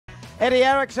Eddie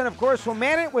Erickson, of course, will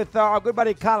man it with our good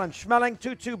buddy Colin Schmeling.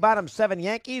 2-2 bottom 7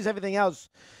 Yankees. Everything else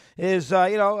is,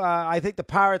 I think the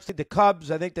Pirates lead the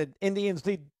Cubs. I think the Indians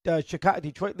lead Chicago.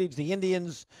 Detroit leads the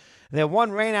Indians. They have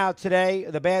one rain out today.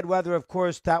 The bad weather, of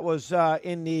course, that was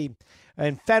in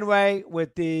Fenway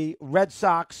with the Red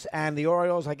Sox and the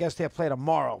Orioles. I guess they'll play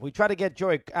tomorrow. We try to get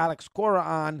Joey Alex Cora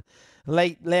on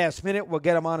late last minute. We'll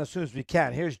get him on as soon as we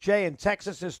can. Here's Jay in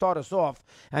Texas to start us off,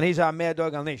 and he's our Mad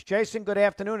Dog Unleashed. Jason, good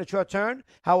afternoon. It's your turn.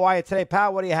 How are you today,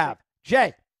 pal? What do you have?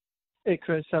 Jay. Hey,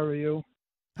 Chris. How are you?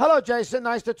 Hello, Jason.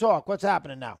 Nice to talk. What's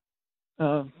happening now?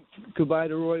 Goodbye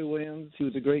to Roy Williams. He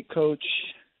was a great coach.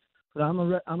 But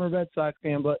I'm a Red Sox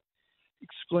fan, but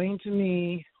explain to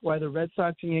me why the Red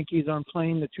Sox and Yankees aren't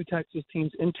playing the two Texas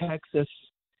teams in Texas.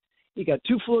 You got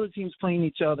two Florida teams playing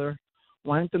each other.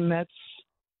 Why aren't the Mets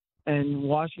and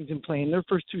Washington playing their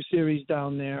first two series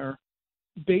down there?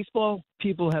 Baseball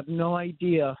people have no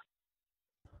idea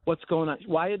what's going on.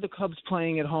 Why are the Cubs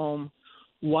playing at home?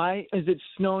 Why is it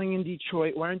snowing in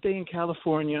Detroit? Why aren't they in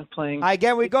California playing?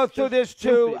 Again, we go through this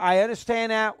too. Stupid. I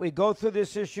understand that. We go through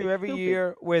this issue every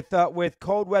year with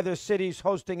cold weather cities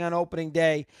hosting on opening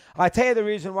day. I tell you the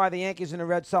reason why the Yankees and the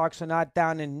Red Sox are not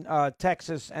down in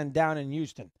Texas and down in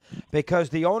Houston, because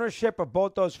the ownership of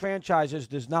both those franchises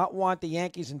does not want the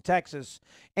Yankees in Texas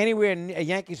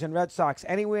Yankees and Red Sox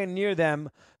anywhere near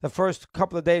them the first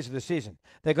couple of days of the season.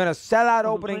 They're going to sell out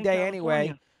opening day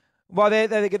anyway. Well, they're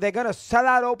going to sell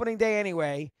out opening day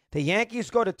anyway. The Yankees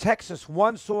go to Texas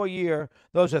once a year.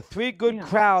 Those are three good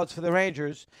crowds for the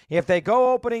Rangers. If they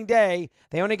go opening day,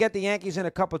 they only get the Yankees in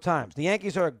a couple times. The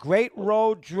Yankees are a great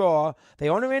road draw. They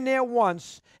only are in there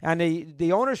once, and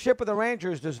the ownership of the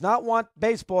Rangers does not want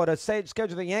baseball to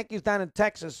schedule the Yankees down in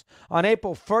Texas on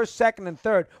April 1st, 2nd, and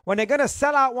 3rd when they're going to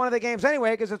sell out one of the games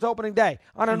anyway because it's opening day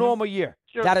on a normal year.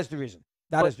 Sure. That is the reason.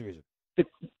 That is the reason.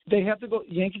 They have to go.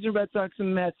 Yankees and Red Sox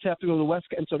and Mets have to go to the West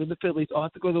Coast, and so do the Phillies. All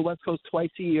have to go to the West Coast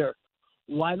twice a year.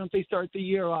 Why don't they start the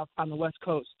year off on the West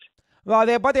Coast?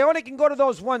 Well, but they only can go to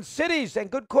those one cities,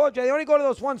 and good call, Jay. They only go to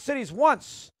those one cities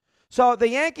once. So the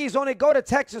Yankees only go to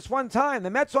Texas one time. The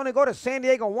Mets only go to San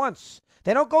Diego once.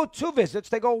 They don't go 2 visits.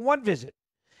 They go 1 visit.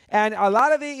 And a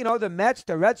lot of the Mets,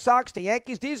 the Red Sox, the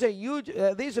Yankees, these are huge.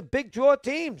 These are big draw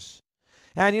teams.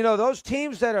 And, those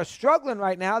teams that are struggling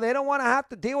right now, they don't want to have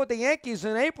to deal with the Yankees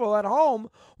in April at home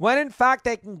when, in fact,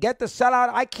 they can get the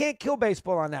sellout. I can't kill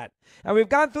baseball on that. And we've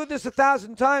gone through this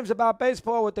 1,000 times about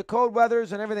baseball with the cold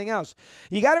weathers and everything else.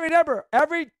 You got to remember,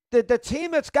 the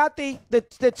team that's got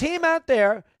the team out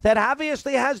there that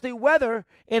obviously has the weather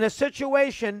in a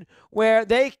situation where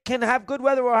they can have good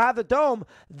weather or have the dome,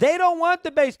 they don't want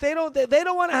the base. They don't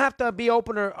want to have to be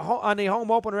opener on the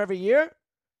home opener every year.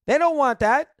 They don't want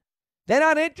that. They're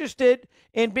not interested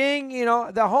in being,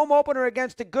 the home opener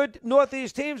against the good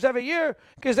Northeast teams every year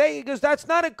because that's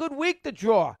not a good week to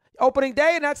draw. Opening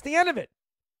day, and that's the end of it.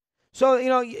 So,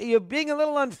 you're being a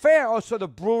little unfair. Also, the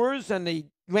Brewers and the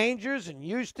Rangers and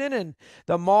Houston and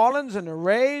the Marlins and the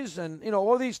Rays and,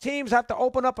 all these teams have to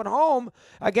open up at home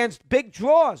against big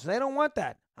draws. They don't want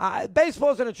that.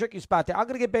 Baseball's in a tricky spot there. I'm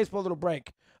going to give baseball a little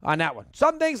break on that one.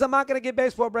 Some things I'm not going to give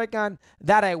baseball a break on.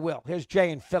 That I will. Here's Jay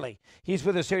in Philly. He's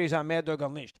with us here. He's on Mad Dog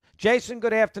Unleashed. Jason,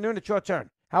 good afternoon. It's your turn.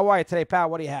 How are you today, pal?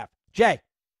 What do you have? Jay.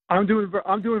 I'm doing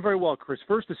very well, Chris.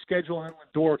 First, the schedule on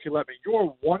Lindor, if you let me.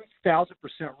 You're 1,000%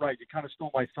 right. You kind of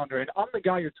stole my thunder. And I'm the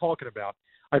guy you're talking about.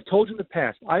 I've told you in the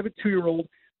past, I have a 2-year-old.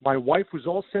 My wife was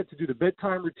all set to do the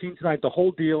bedtime routine tonight, the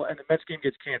whole deal, and the Mets game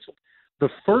gets canceled. The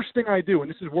first thing I do, and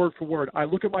this is word for word, I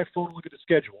look at my phone and look at the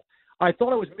schedule. I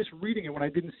thought I was misreading it when I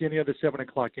didn't see any other 7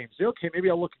 o'clock games. Say, okay, maybe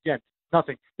I'll look again.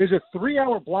 Nothing. There's a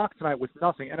 3-hour block tonight with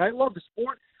nothing. And I love the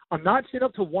sport. I'm not staying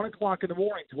up till 1 o'clock in the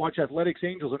morning to watch Athletics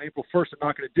Angels on April 1st. I'm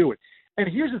not going to do it. And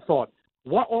here's the thought.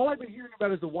 All I've been hearing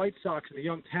about is the White Sox and the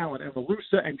young talent and La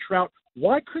Russa and Trout.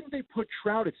 Why couldn't they put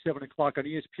Trout at 7 o'clock on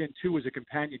ESPN2 as a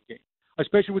companion game?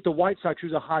 Especially with the White Sox,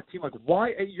 who's a hot team. Like,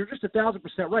 why? You're just 1,000%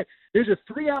 right. There's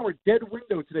a 3-hour dead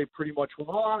window today, pretty much. Well,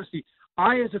 in all honesty,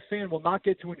 I, as a fan, will not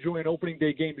get to enjoy an opening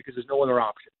day game because there's no other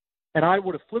option. And I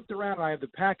would have flipped around, and I have the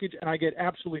package, and I get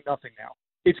absolutely nothing now.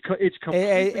 It's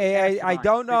completely I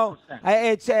don't know.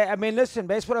 Listen,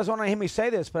 baseball doesn't want to hear me say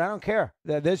this, but I don't care.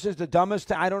 This is the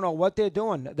dumbest. I don't know what they're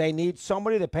doing. They need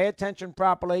somebody to pay attention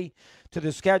properly to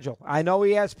the schedule. I know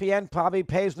ESPN probably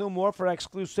pays a little more for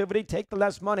exclusivity. Take the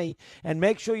less money and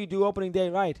make sure you do opening day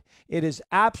right. It is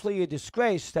absolutely a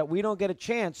disgrace that we don't get a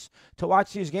chance to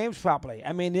watch these games properly.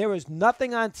 I mean, there is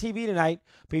nothing on TV tonight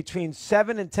between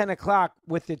 7 and 10 o'clock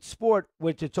with its sport,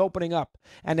 which it's opening up.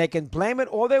 And they can blame it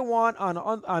all they want on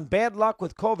on bad luck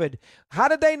with COVID. How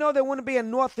did they know there wouldn't be a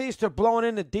northeaster blowing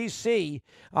into D.C.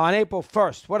 on April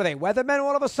 1st? What are they, weathermen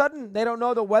all of a sudden? They don't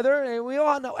know the weather? And we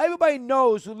all know, everybody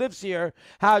knows who lives here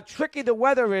how tricky the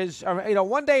weather is.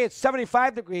 One day it's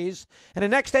 75 degrees, and the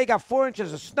next day you got 4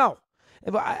 inches of snow.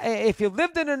 If you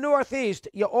lived in the Northeast,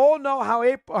 you all know how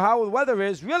the weather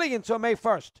is really until May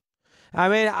 1st. I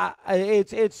mean,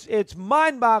 it's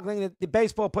mind-boggling that the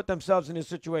baseball put themselves in this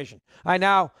situation. All right,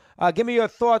 now, give me your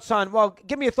thoughts on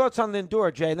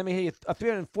Lindor, Jay. Let me hear you.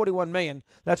 $341 million.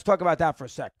 Let's talk about that for a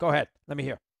sec. Go ahead. Let me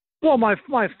hear. Well, my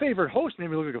favorite host made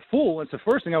me look like a fool. That's the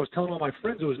first thing I was telling all my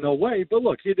friends. There was no way. But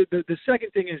look, the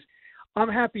second thing is, I'm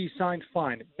happy he signed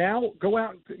fine. Now go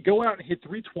out and hit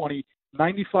 320,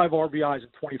 95 RBIs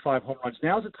and 25 home runs.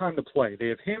 Now's the time to play. They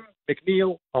have him,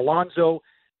 McNeil, Alonso,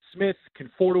 Smith,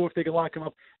 Conforto if they can lock him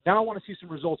up. Now I want to see some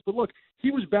results. But look,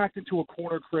 he was backed into a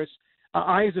corner, Chris.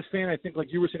 I, as a fan, I think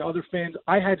like you were saying, other fans,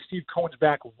 I had Steve Cohen's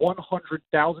back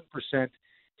 100,000%.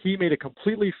 He made a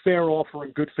completely fair offer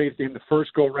in good faith to him the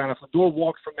first go-around. If Lindor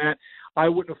walked from that, I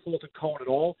wouldn't have faulted Cohen at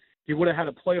all. He would have had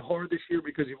to play hard this year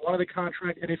because he wanted the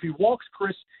contract. And if he walks,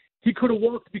 Chris, he could have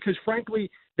walked because, frankly,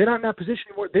 they're not in that position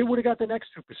anymore. They would have got the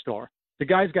next superstar. The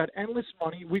guy's got endless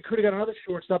money. We could have got another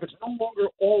shortstop. It's no longer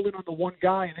all in on the one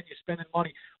guy, and then you're spending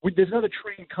money. There's another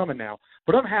train coming now.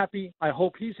 But I'm happy. I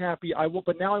hope he's happy.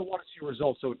 But now I want to see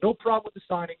results. So no problem with the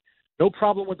signing. No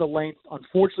problem with the length.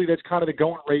 Unfortunately, that's kind of the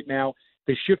going rate now.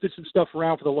 They shifted some stuff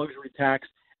around for the luxury tax.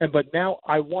 But now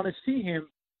I want to see him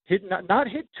not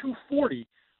hit 240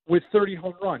 with 30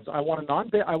 home runs. I want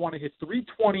to hit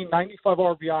 320, 95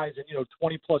 RBIs, and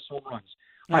 20-plus home runs.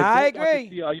 I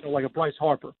agree. Want to see, like a Bryce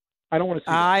Harper. I don't want to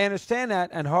see that. I understand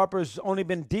that, and Harper's only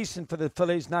been decent for the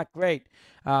Phillies, not great.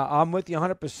 I'm with you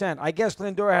 100%. I guess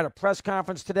Lindor had a press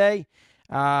conference today.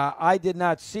 I did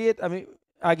not see it. I mean,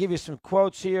 I'll give you some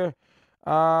quotes here.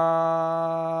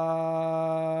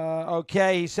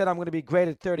 Okay, he said, I'm going to be great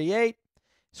at 38,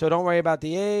 so don't worry about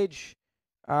the age.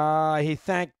 He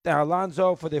thanked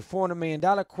Alonso for the $400 million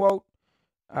quote.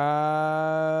 I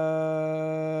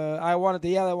wanted to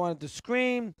yell, I wanted to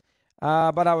scream.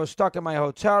 But I was stuck in my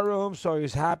hotel room, so he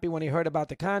was happy when he heard about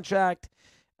the contract.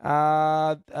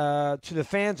 To the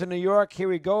fans in New York, here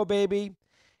we go, baby.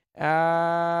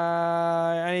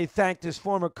 And he thanked his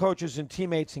former coaches and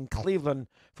teammates in Cleveland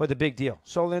for the big deal.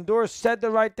 So Lindor said the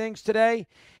right things today.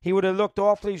 He would have looked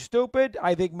awfully stupid.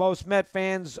 I think most Met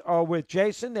fans are with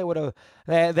Jason. They would have.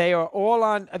 They are all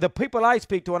on the people I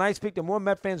speak to, and I speak to more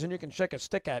Met fans than you can shake a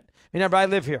stick at. Remember, I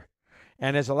live here.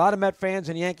 And there's a lot of Met fans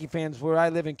and Yankee fans where I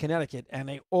live in Connecticut, and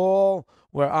they all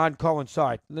were on Cohen's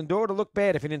side. Lindor would have looked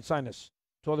bad if he didn't sign this.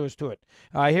 That's all there is to it.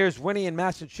 Here's Winnie in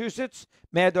Massachusetts.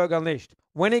 Mad Dog Unleashed.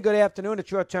 Winnie, good afternoon. It's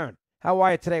your turn. How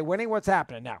are you today, Winnie? What's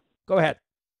happening now? Go ahead.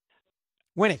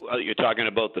 Winnie. Well, you're talking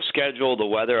about the schedule, the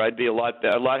weather. I'd be a lot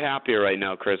happier right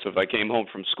now, Chris, if I came home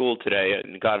from school today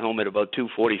and got home at about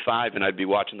 2:45, and I'd be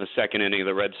watching the second inning of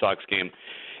the Red Sox game.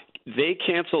 They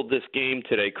canceled this game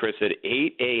today, Chris, at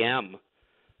 8 a.m.,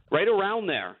 right around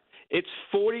there. It's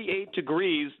 48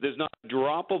 degrees. There's not a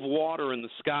drop of water in the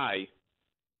sky.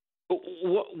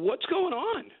 What's going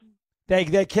on?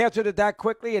 They canceled it that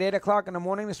quickly at 8 o'clock in the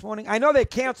morning this morning? I know they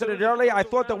canceled it early. I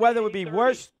thought the weather would be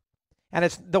worse. And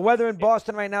the weather in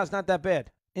Boston right now is not that bad.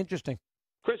 Interesting.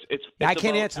 Chris, I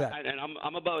can't answer that. And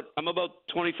I'm about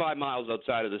 25 miles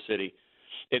outside of the city.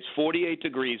 It's 48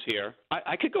 degrees here.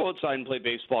 I could go outside and play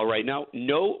baseball right now,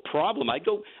 no problem. I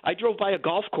drove by a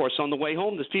golf course on the way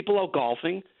home. There's people out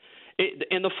golfing.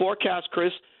 And the forecast,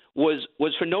 Chris, was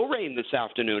for no rain this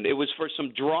afternoon. It was for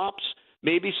some drops,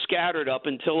 maybe scattered up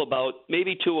until about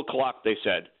maybe 2 o'clock, they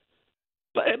said.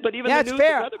 But even the news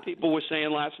and other people were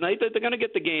saying last night that they're going to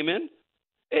get the game in.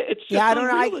 It's just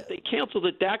unreal that they canceled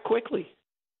it that quickly.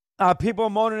 People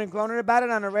moaning and groaning about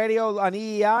it on the radio, on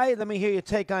EEI. Let me hear your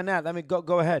take on that. Let me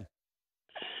go ahead.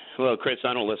 Well, Chris,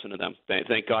 I don't listen to them.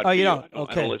 Thank God. Oh, you don't?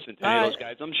 I don't listen to any of those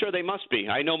guys. I'm sure they must be.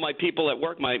 I know my people at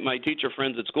work, my teacher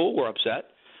friends at school were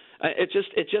upset. It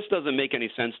just doesn't make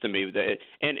any sense to me.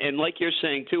 And like you're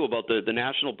saying too about the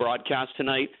national broadcast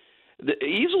tonight,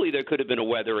 easily there could have been a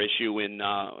weather issue in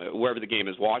wherever the game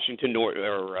is, Washington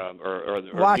or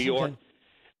New York.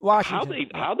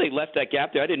 Washington. How they left that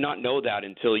gap there, I did not know that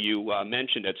until you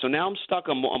mentioned it. So now I'm stuck.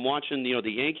 I'm watching the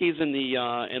Yankees and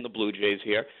the Blue Jays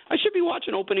here. I should be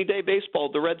watching opening day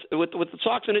baseball with the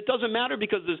Sox, and it doesn't matter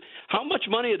because how much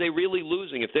money are they really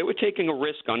losing? If they were taking a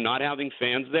risk on not having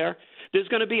fans there's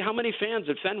going to be how many fans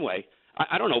at Fenway?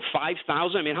 I don't know,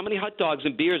 5,000. I mean, how many hot dogs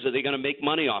and beers are they going to make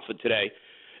money off of today?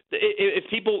 If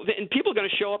people are going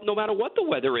to show up no matter what the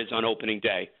weather is on opening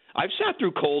day. I've sat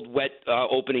through cold, wet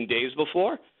opening days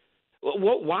before.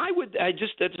 Why would I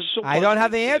just? That's so. I don't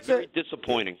have the answer. Very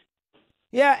disappointing.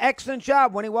 Yeah, excellent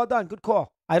job, Winnie. Well done. Good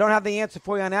call. I don't have the answer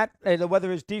for you on that. The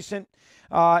weather is decent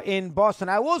in Boston.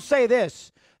 I will say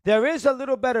this. There is a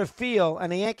little better feel,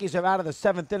 and the Yankees are out of the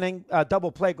seventh inning.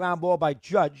 Double play ground ball by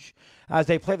Judge as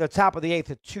they play the top of the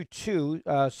eighth at 2-2,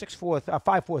 6-4,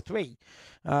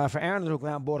 5-4-3 for Aaron. Little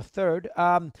ground ball to third.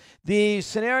 The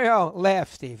scenario,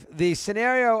 laugh, Steve. The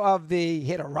scenario of the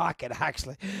hit a rocket,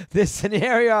 actually. The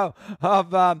scenario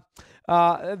of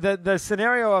the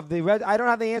scenario of the Red. I don't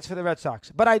have the answer for the Red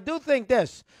Sox, but I do think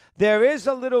this. There is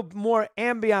a little more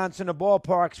ambiance in the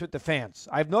ballparks with the fans.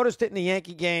 I've noticed it in the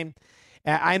Yankee game.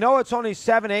 I know it's only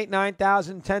 7, 8,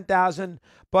 9,000, 10,000,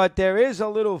 but there is a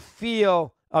little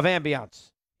feel of ambiance.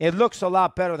 It looks a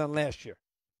lot better than last year.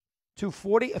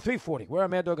 340. Where am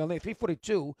Mad Dog Russo-MLB?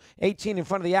 342, 18 in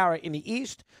front of the hour in the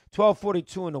East,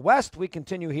 1242 in the West. We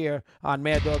continue here on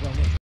Mad Dog Russo-MLB.